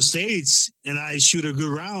I go to the States and I shoot a good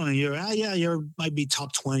round, and you might be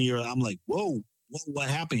top 20. I'm like, whoa, what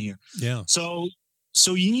happened here? Yeah. So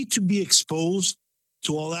you need to be exposed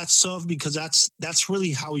to all that stuff because that's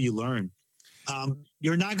really how you learn.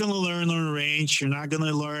 You're not going to learn on the range. You're not going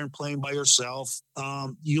to learn playing by yourself.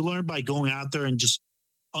 You learn by going out there and just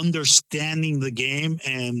understanding the game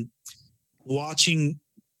and watching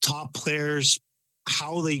top players,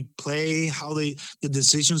 how they play, the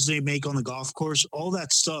decisions they make on the golf course, all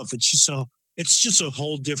that stuff. It's just a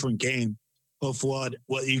whole different game of what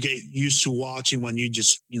you get used to watching when you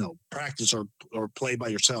just, practice or play by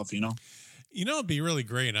yourself, It'd be really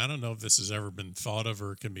great. I don't know if this has ever been thought of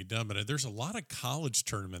or can be done, but there's a lot of college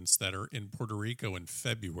tournaments that are in Puerto Rico in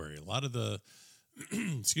February. A lot of the,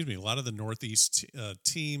 a lot of the Northeast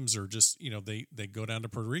teams are just, they go down to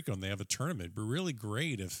Puerto Rico and they have a tournament. It'd be really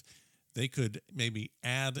great if they could maybe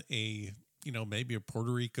add maybe a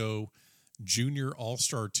Puerto Rico junior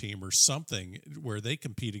all-star team or something where they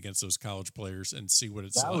compete against those college players and see what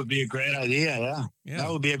it's like. That would be a great idea. Yeah. That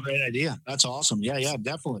would be a great idea. That's awesome. Yeah,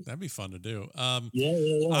 definitely. That'd be fun to do. Yeah.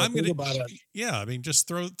 I'm going to, I mean, just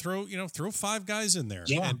throw 5 guys in there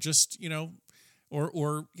and just,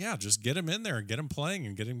 just get them in there and get them playing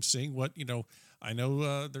and get them seeing what, I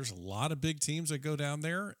know there's a lot of big teams that go down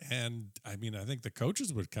there, and I mean, I think the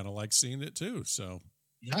coaches would kind of like seeing it too. So,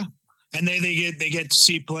 yeah. And they get to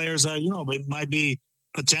see players that it might be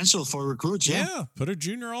potential for recruits. Yeah, put a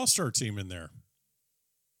junior all-star team in there.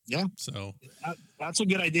 Yeah, so that's a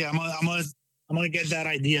good idea. I'm gonna get that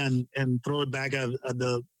idea and throw it back at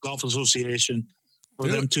the Golf Association for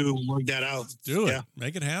them to work that out. Do it.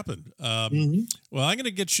 Make it happen. Well, I'm going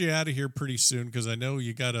to get you out of here pretty soon because I know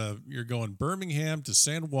you're going Birmingham to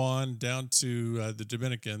San Juan down to the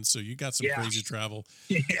Dominican, so you got some crazy travel.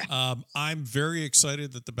 Yeah. I'm very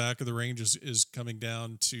excited that the back of the range is coming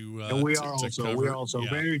down to. And we are also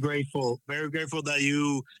very grateful that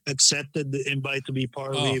you accepted the invite to be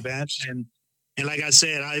part of the event. And like I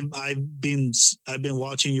said, I've been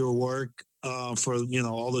watching your work. For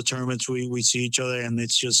all the tournaments we see each other, and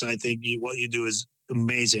it's just I think what you do is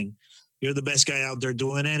amazing. You're the best guy out there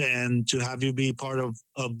doing it, and to have you be part of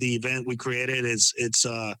the event we created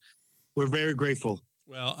we're very grateful.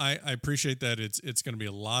 Well, I appreciate that. It's going to be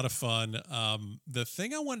a lot of fun. The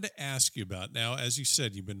thing I wanted to ask you about now, as you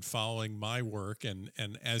said, you've been following my work, and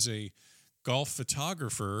as a golf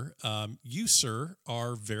photographer, you, sir,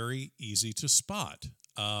 are very easy to spot.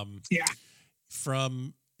 Yeah.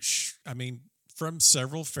 From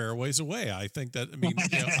several fairways away. I think that,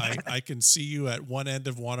 I can see you at one end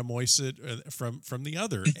of Wannamoysit from the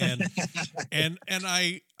other. And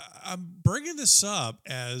I'm bringing this up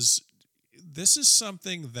as this is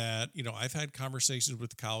something that, I've had conversations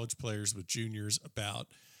with college players, with juniors about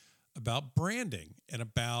branding and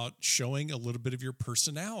about showing a little bit of your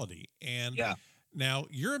personality. And now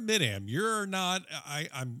you're a mid-am. You're not,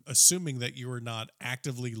 I'm assuming that you are not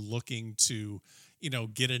actively looking to,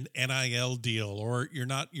 get an NIL deal, or you're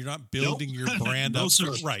not building your brand up.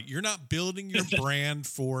 Sir. Right. You're not building your brand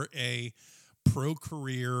for a pro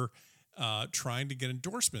career, trying to get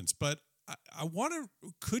endorsements. But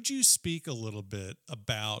could you speak a little bit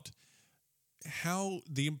about how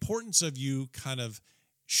the importance of you kind of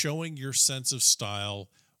showing your sense of style,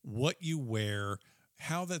 what you wear,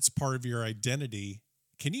 how that's part of your identity?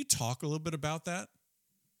 Can you talk a little bit about that?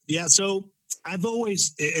 Yeah. So I've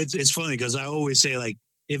always, it's funny because I always say, like,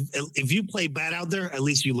 if you play bad out there, at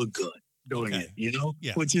least you look good doing it,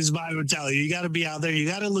 Yeah. Which is my mentality. You got to be out there. You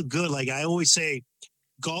got to look good. Like I always say,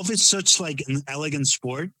 golf is such like an elegant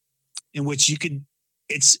sport in which you could,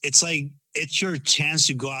 it's like, it's your chance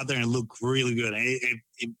to go out there and look really good.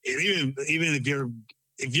 Even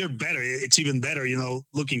if you're better, it's even better,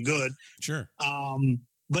 looking good. Sure.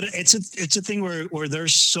 But it's a thing where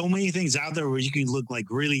there's so many things out there where you can look like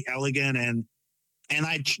really elegant, and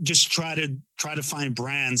I just try to find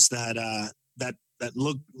brands that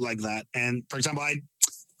look like that. And for example, a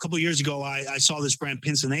couple of years ago, I saw this brand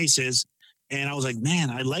Pins and Aces, and I was like, man,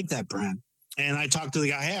 I like that brand. And I talked to the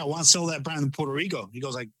guy, hey, I want to sell that brand in Puerto Rico. He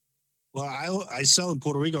goes like, well, I sell in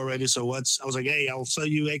Puerto Rico already. So I was like, hey, I'll sell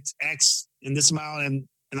you X in this amount, and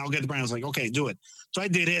I'll get the brand. I was like, okay, do it. So I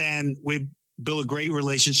did it, and we built a great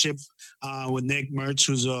relationship with Nick Mertz,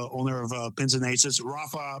 who's the owner of Pins and Aces.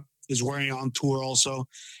 Rafa is wearing on tour also,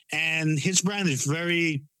 and his brand is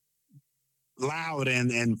very loud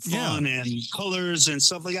and fun and colors and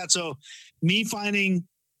stuff like that. So me finding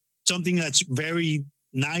something that's very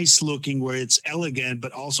nice looking, where it's elegant,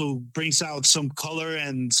 but also brings out some color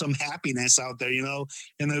and some happiness out there,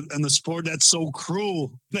 in the sport that's so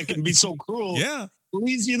cruel, that can be so cruel. Yeah.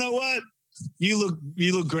 Please, you know what? You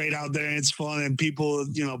look great out there, and it's fun, and people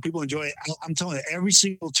enjoy it. I'm telling you, every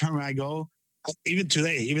single tournament I go, even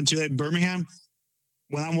today in Birmingham,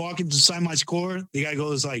 when I'm walking to sign my score, the guy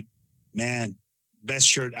goes like, man, best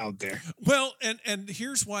shirt out there. Well, and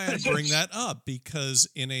here's why I bring that up, because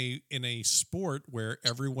in a sport where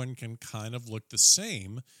everyone can kind of look the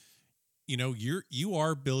same, you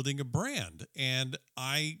are building a brand, and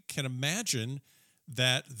I can imagine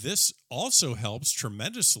that this also helps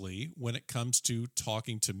tremendously when it comes to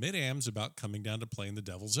talking to mid-ams about coming down to playing the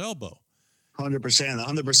Devil's Elbow.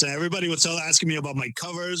 100%. Everybody was asking me about my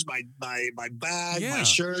covers, my bag, my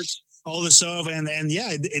shirts, all this stuff, and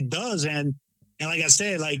yeah, it does. And like I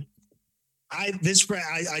said, like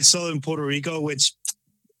I saw it in Puerto Rico, which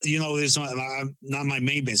is not my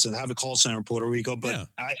main business. I have a call center in Puerto Rico, but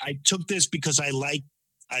I took this because I like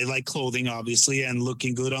clothing, obviously, and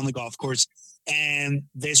looking good on the golf course. And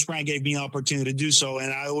this brand gave me an opportunity to do so.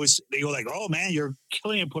 And they go like, oh man, you're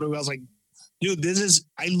killing it, Puerto Rico. I was like, dude,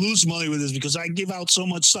 I lose money with this because I give out so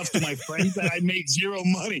much stuff to my friends that I make zero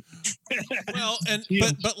money. Well, and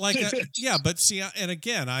but like, but see, and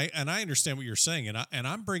again, I understand what you're saying, and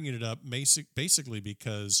I'm bringing it up basically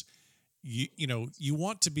because you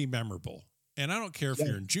want to be memorable, and I don't care if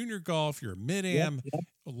you're in junior golf, you're a mid-am,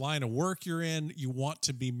 line of work you're in, you want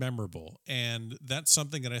to be memorable, and that's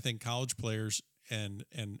something that I think college players and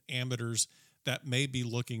amateurs that may be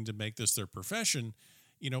looking to make this their profession,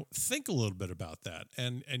 think a little bit about that.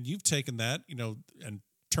 And you've taken that, and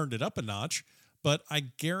turned it up a notch, but I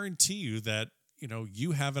guarantee you that,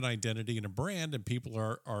 you have an identity and a brand, and people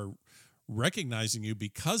are recognizing you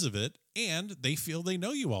because of it, and they feel they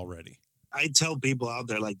know you already. I tell people out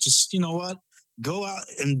there, like, just, go out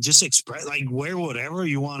and just express, like, wear whatever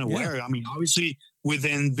you want to wear. I mean, obviously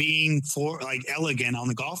within being elegant on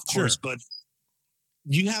the golf course, but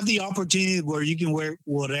you have the opportunity where you can wear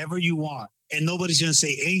whatever you want, and nobody's going to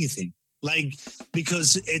say anything, like,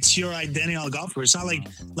 because it's your identity on the golf course. It's not like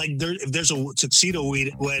if there's a tuxedo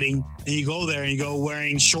wedding and you go there and you go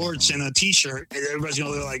wearing shorts and a t-shirt, and everybody's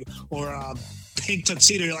going to look like, or a pink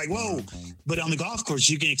tuxedo, you're like, whoa. But on the golf course,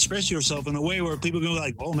 you can express yourself in a way where people go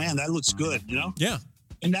like, oh man, that looks good, Yeah.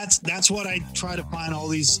 And that's what I try to find, all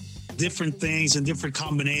these different things and different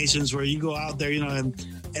combinations where you go out there,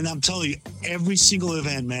 and I'm telling you, every single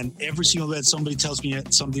event, man, somebody tells me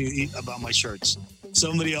something about my shirts.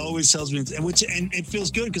 Somebody always tells me, and it feels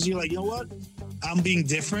good because you're like, you know what, I'm being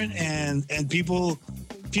different, and people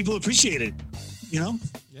appreciate it,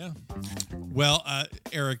 Yeah. Well,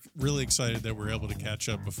 Erick, really excited that we're able to catch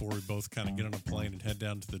up before we both kind of get on a plane and head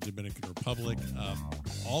down to the Dominican Republic.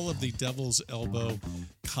 All of the Devil's Elbow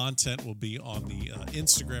content will be on the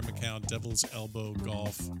Instagram account, Devil's Elbow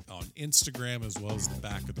Golf on Instagram, as well as the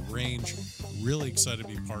Back of the Range. Really excited to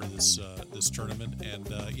be part of this tournament.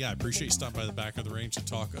 And I appreciate you stopping by the Back of the Range to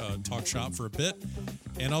talk shop for a bit.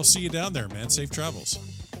 And I'll see you down there, man. Safe travels.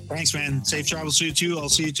 Thanks, man. Safe travels to you too. I'll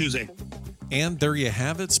see you Tuesday. And there you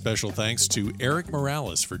have it. Special thanks to Erick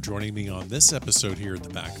Morales for joining me on this episode here at the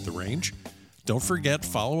Back of the Range. Don't forget,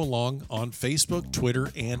 follow along on Facebook,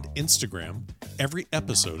 Twitter, and Instagram. Every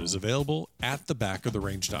episode is available at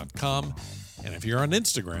thebackoftherange.com. And if you're on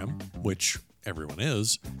Instagram, which everyone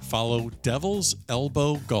is, follow Devil's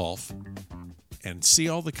Elbow Golf and see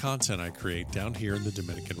all the content I create down here in the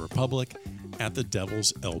Dominican Republic at the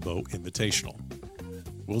Devil's Elbow Invitational.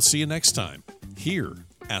 We'll see you next time here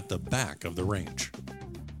at the Back of the Range.